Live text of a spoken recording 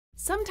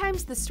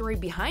Sometimes the story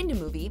behind a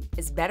movie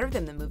is better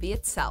than the movie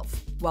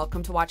itself.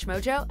 Welcome to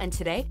WatchMojo, and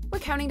today we're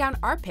counting down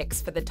our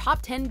picks for the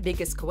top 10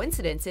 biggest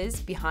coincidences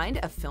behind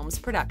a film's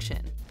production.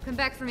 Come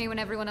back for me when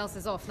everyone else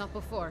is off, not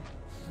before.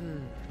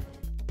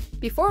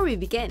 Before we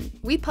begin,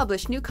 we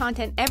publish new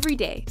content every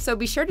day, so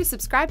be sure to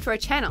subscribe to our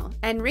channel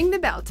and ring the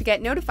bell to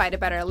get notified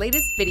about our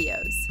latest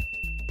videos.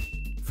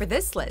 For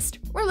this list,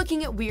 we're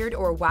looking at weird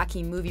or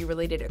wacky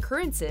movie-related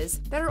occurrences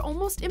that are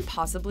almost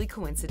impossibly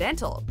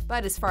coincidental,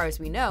 but as far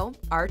as we know,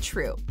 are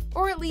true,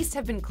 or at least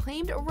have been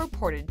claimed or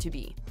reported to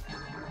be.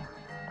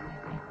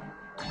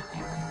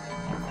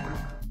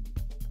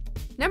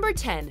 Number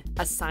 10.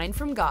 A Sign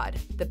from God,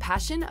 The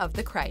Passion of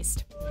the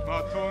Christ.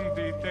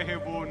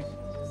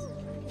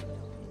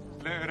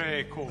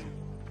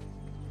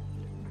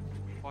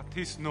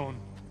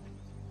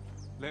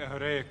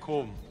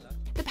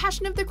 The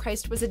Passion of the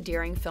Christ was a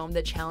daring film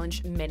that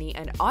challenged many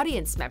an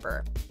audience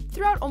member.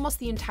 Throughout almost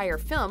the entire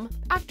film,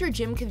 actor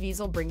Jim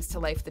Caviezel brings to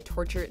life the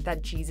torture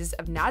that Jesus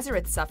of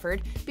Nazareth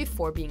suffered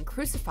before being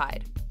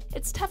crucified.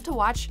 It's tough to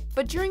watch,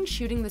 but during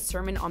shooting the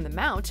Sermon on the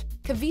Mount,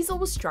 Caviezel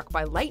was struck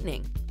by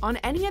lightning. On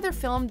any other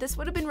film, this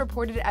would have been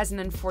reported as an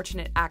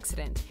unfortunate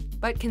accident.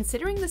 But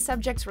considering the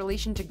subject's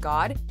relation to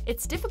God,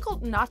 it's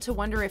difficult not to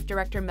wonder if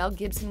director Mel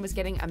Gibson was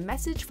getting a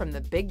message from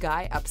the big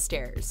guy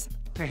upstairs.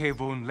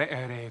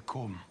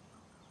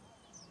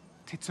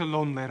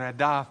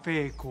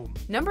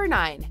 Number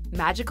 9.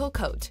 Magical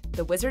Coat,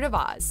 The Wizard of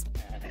Oz.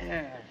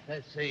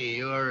 Let's see,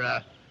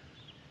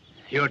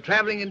 you're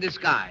traveling in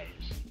disguise.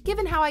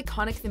 Given how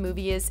iconic the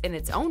movie is in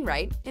its own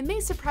right, it may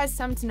surprise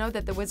some to know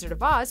that The Wizard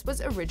of Oz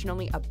was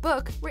originally a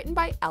book written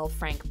by L.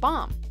 Frank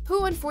Baum,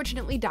 who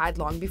unfortunately died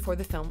long before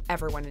the film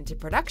ever went into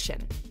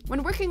production.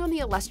 When working on the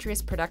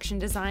illustrious production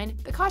design,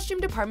 the costume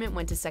department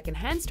went to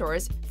secondhand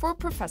stores for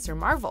Professor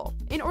Marvel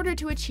in order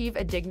to achieve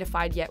a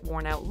dignified yet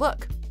worn-out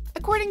look.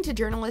 According to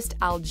journalist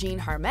Aljean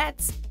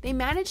Harmetz, they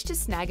managed to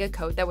snag a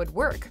coat that would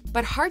work,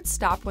 but hearts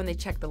stopped when they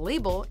checked the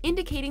label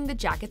indicating the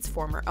jacket's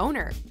former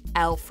owner,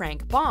 L.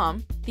 Frank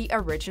Baum, the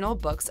original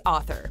book's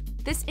author.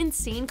 This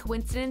insane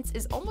coincidence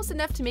is almost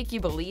enough to make you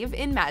believe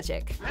in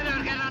magic.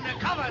 Better get under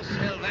cover,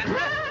 Sylvester.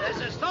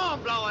 There's a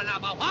storm blowing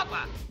up, a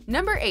whopper.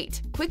 Number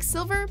 8.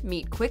 Quicksilver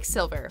meet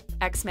Quicksilver,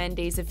 X-Men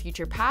Days of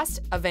Future Past,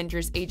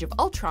 Avengers Age of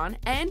Ultron,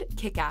 and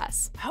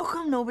Kick-Ass. How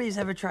come nobody's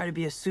ever tried to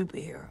be a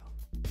superhero?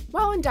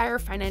 While in dire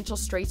financial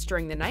straits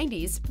during the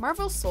 90s,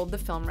 Marvel sold the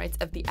film rights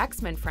of the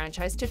X-Men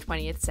franchise to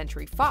 20th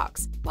Century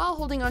Fox, while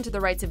holding on to the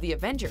rights of the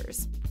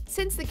Avengers.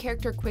 Since the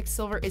character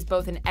Quicksilver is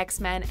both an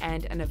X-Man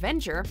and an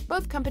Avenger,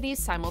 both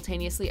companies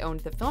simultaneously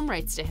owned the film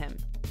rights to him.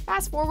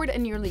 Fast forward a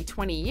nearly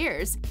 20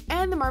 years,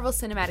 and the Marvel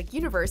Cinematic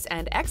Universe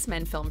and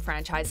X-Men film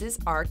franchises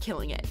are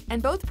killing it,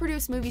 and both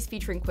produce movies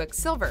featuring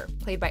Quicksilver,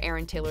 played by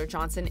Aaron Taylor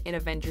Johnson in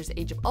Avengers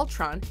Age of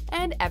Ultron,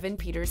 and Evan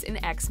Peters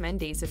in X-Men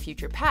Days of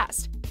Future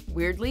Past.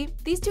 Weirdly,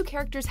 these two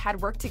characters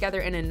had worked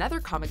together in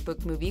another comic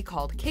book movie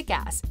called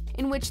Kick-Ass,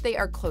 in which they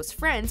are close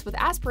friends with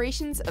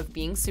aspirations of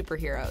being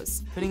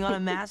superheroes. Putting on a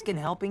mask and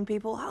helping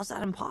people? How's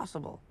that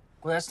impossible?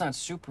 Well, that's not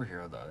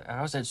superhero, though.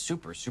 How's that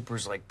super?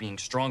 Super's like being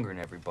stronger than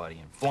everybody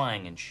and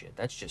flying and shit.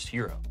 That's just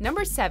hero.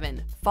 Number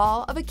 7.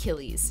 Fall of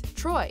Achilles,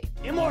 Troy.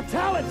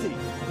 Immortality!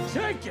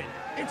 Take it!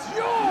 It's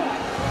yours!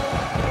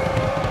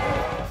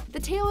 The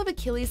tale of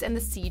Achilles and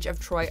the siege of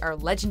Troy are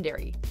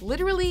legendary.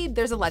 Literally,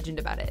 there's a legend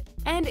about it.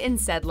 And in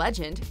said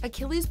legend,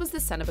 Achilles was the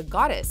son of a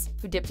goddess,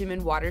 who dipped him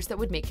in waters that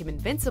would make him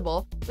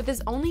invincible, with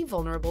his only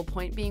vulnerable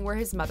point being where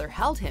his mother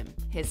held him,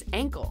 his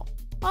ankle.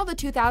 While the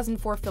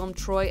 2004 film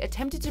Troy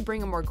attempted to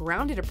bring a more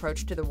grounded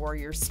approach to the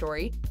warrior's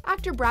story,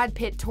 actor Brad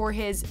Pitt tore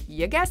his,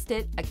 you guessed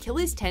it,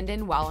 Achilles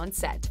tendon while on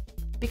set.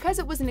 Because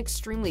it was an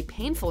extremely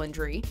painful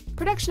injury,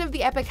 production of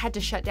the epic had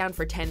to shut down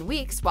for 10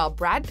 weeks while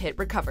Brad Pitt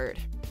recovered.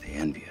 They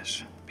envy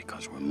us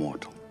because we're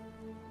mortal.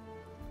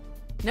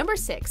 Number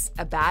 6.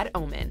 A Bad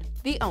Omen,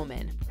 The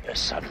Omen. Your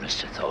son,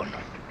 Mr. Thorne.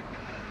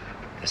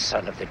 The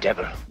son of the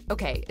devil.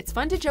 Okay, it's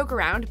fun to joke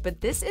around,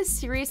 but this is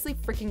seriously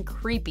freaking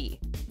creepy.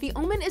 The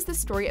Omen is the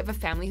story of a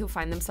family who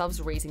find themselves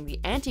raising the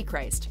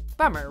Antichrist.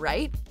 Bummer,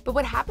 right? But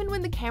what happened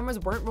when the cameras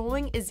weren't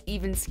rolling is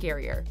even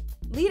scarier.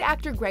 Lead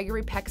actor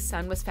Gregory Peck's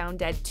son was found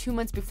dead 2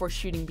 months before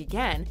shooting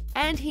began,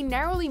 and he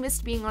narrowly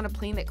missed being on a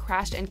plane that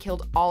crashed and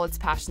killed all its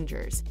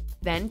passengers.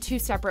 Then, 2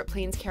 separate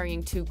planes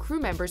carrying 2 crew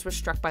members were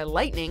struck by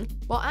lightning,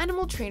 while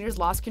animal trainers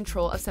lost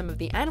control of some of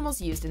the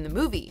animals used in the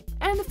movie.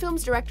 And the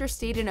film's director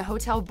stayed in a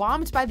hotel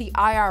bombed by the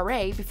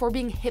IRA before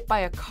being hit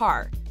by a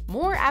car.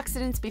 More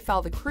accidents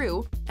befell the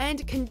crew,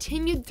 and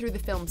continued through the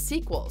film's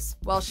sequels.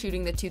 While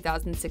shooting the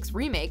 2006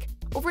 remake,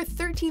 over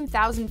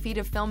 13,000 feet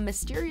of film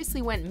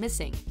mysteriously went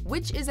missing,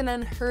 which is an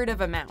unheard of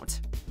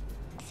amount.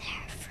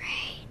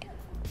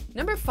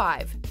 Number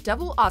 5.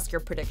 Double Oscar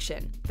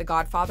prediction, The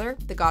Godfather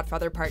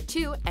Part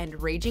 2, and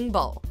Raging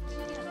Bull.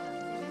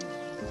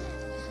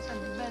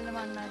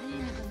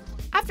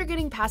 After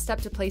getting passed up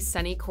to play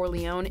Sonny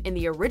Corleone in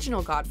the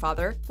original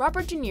Godfather,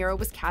 Robert De Niro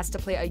was cast to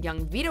play a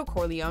young Vito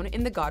Corleone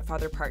in The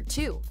Godfather Part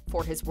 2.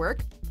 For his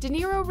work, De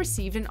Niro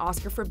received an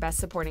Oscar for Best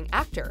Supporting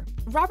Actor.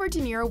 Robert De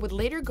Niro would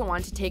later go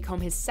on to take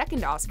home his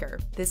second Oscar,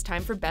 this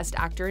time for Best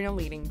Actor in a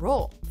Leading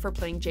Role, for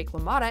playing Jake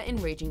LaMotta in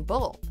Raging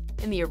Bull.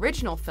 In the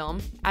original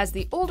film, as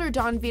the older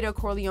Don Vito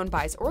Corleone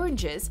buys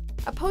oranges,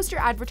 a poster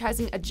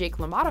advertising a Jake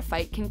LaMotta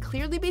fight can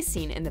clearly be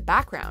seen in the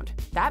background.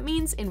 That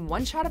means in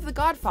one shot of The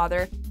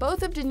Godfather,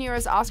 both of De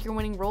Niro's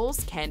Oscar-winning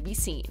roles can be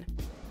seen.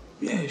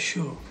 Yeah,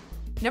 sure.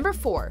 Number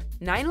 4.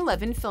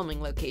 9/11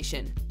 filming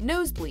location,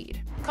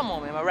 Nosebleed. Come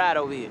on, man, my ride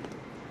over here.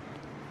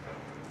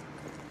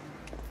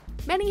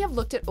 Many have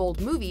looked at old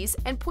movies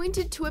and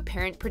pointed to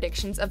apparent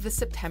predictions of the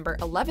September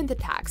 11th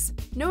attacks.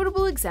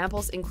 Notable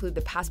examples include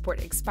the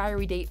passport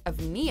expiry date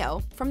of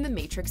Neo from The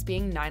Matrix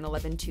being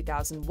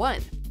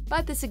 9/11/2001.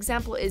 But this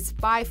example is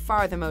by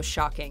far the most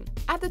shocking.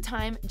 At the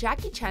time,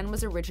 Jackie Chan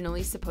was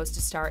originally supposed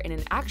to star in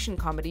an action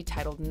comedy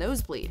titled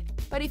Nosebleed,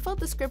 but he felt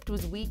the script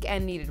was weak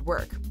and needed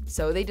work,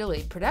 so they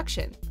delayed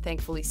production.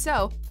 Thankfully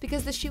so,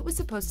 because the shoot was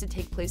supposed to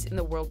take place in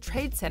the World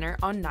Trade Center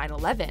on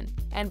 9/11,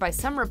 and by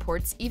some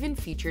reports even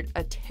featured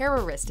a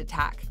terrorist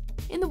attack.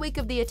 In the wake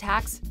of the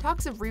attacks,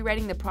 talks of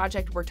rewriting the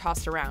project were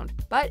tossed around,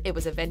 but it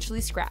was eventually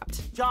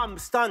scrapped. I'm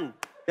stunned.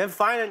 Then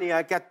finally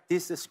I get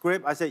this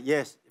script. I said,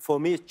 yes, for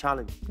me it's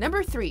challenging.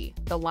 Number 3.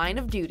 The Line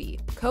of Duty,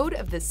 Code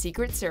of the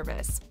Secret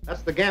Service.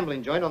 That's the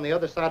gambling joint on the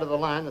other side of the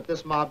line that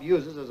this mob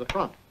uses as a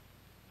front.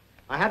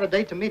 I had a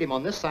date to meet him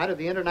on this side of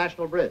the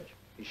International Bridge.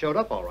 He showed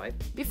up all right.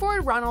 Before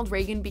Ronald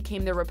Reagan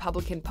became the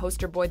Republican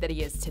poster boy that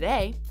he is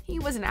today, he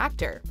was an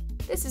actor.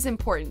 This is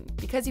important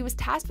because he was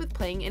tasked with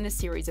playing in a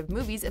series of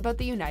movies about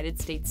the United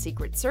States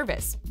Secret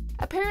Service.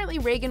 Apparently,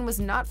 Reagan was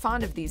not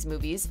fond of these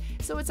movies,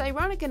 so it's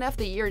ironic enough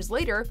that years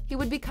later, he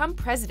would become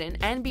president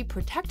and be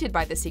protected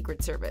by the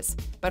Secret Service.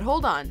 But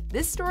hold on,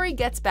 this story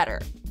gets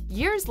better.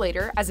 Years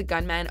later, as a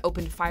gunman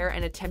opened fire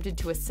and attempted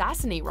to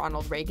assassinate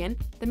Ronald Reagan,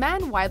 the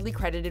man widely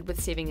credited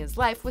with saving his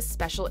life was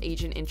Special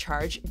Agent in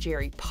Charge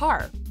Jerry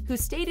Parr, who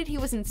stated he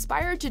was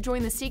inspired to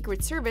join the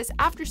Secret Service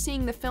after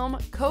seeing the film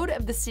Code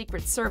of the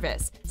Secret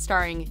Service,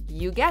 starring,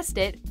 you guessed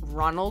it,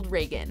 Ronald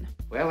Reagan.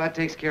 Well, that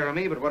takes care of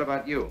me, but what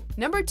about you?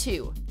 Number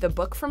 2. The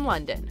Book from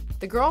London,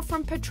 The Girl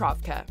from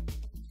Petrovka.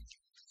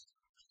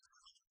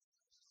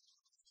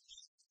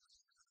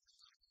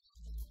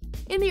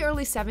 In the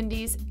early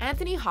 70s,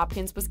 Anthony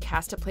Hopkins was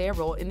cast to play a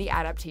role in the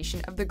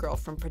adaptation of The Girl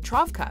from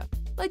Petrovka.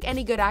 Like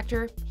any good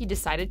actor, he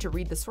decided to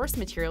read the source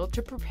material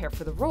to prepare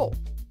for the role.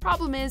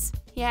 Problem is,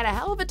 he had a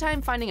hell of a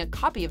time finding a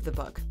copy of the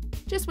book.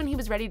 Just when he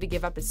was ready to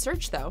give up his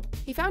search, though,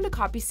 he found a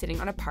copy sitting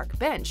on a park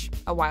bench.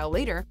 A while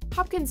later,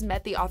 Hopkins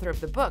met the author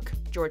of the book,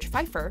 George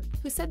Pfeiffer,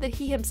 who said that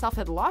he himself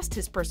had lost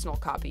his personal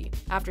copy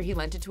after he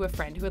lent it to a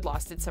friend who had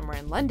lost it somewhere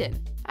in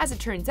London. As it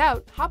turns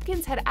out,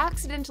 Hopkins had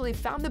accidentally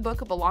found the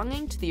book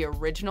belonging to the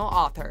original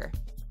author.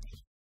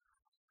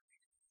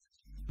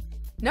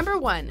 Number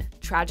 1.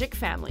 Tragic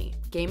Family,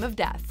 Game of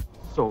Death.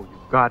 So you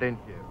got in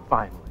here,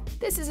 finally.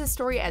 This is a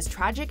story as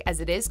tragic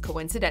as it is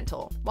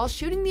coincidental. While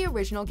shooting the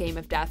original Game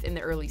of Death in the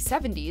early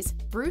 70s,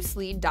 Bruce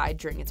Lee died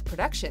during its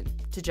production.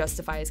 To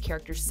justify his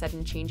character's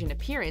sudden change in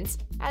appearance,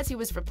 as he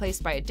was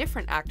replaced by a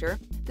different actor,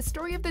 the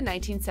story of the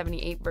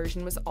 1978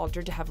 version was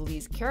altered to have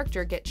Lee's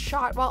character get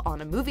shot while on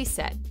a movie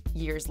set.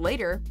 Years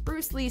later,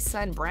 Bruce Lee's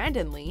son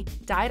Brandon Lee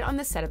died on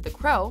the set of The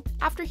Crow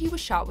after he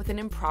was shot with an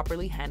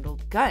improperly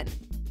handled gun.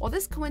 While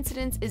this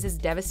coincidence is as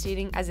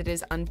devastating as it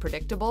is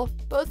unpredictable,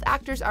 both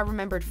actors are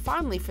remembered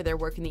fondly for their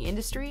work in the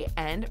industry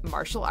and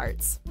martial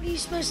arts. What are you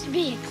supposed to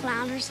be, a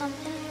clown or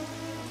something?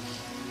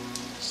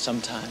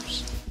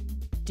 Sometimes.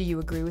 Do you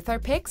agree with our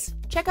picks?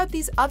 Check out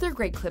these other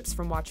great clips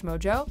from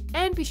WatchMojo,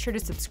 and be sure to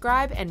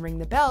subscribe and ring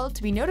the bell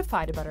to be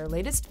notified about our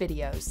latest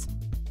videos.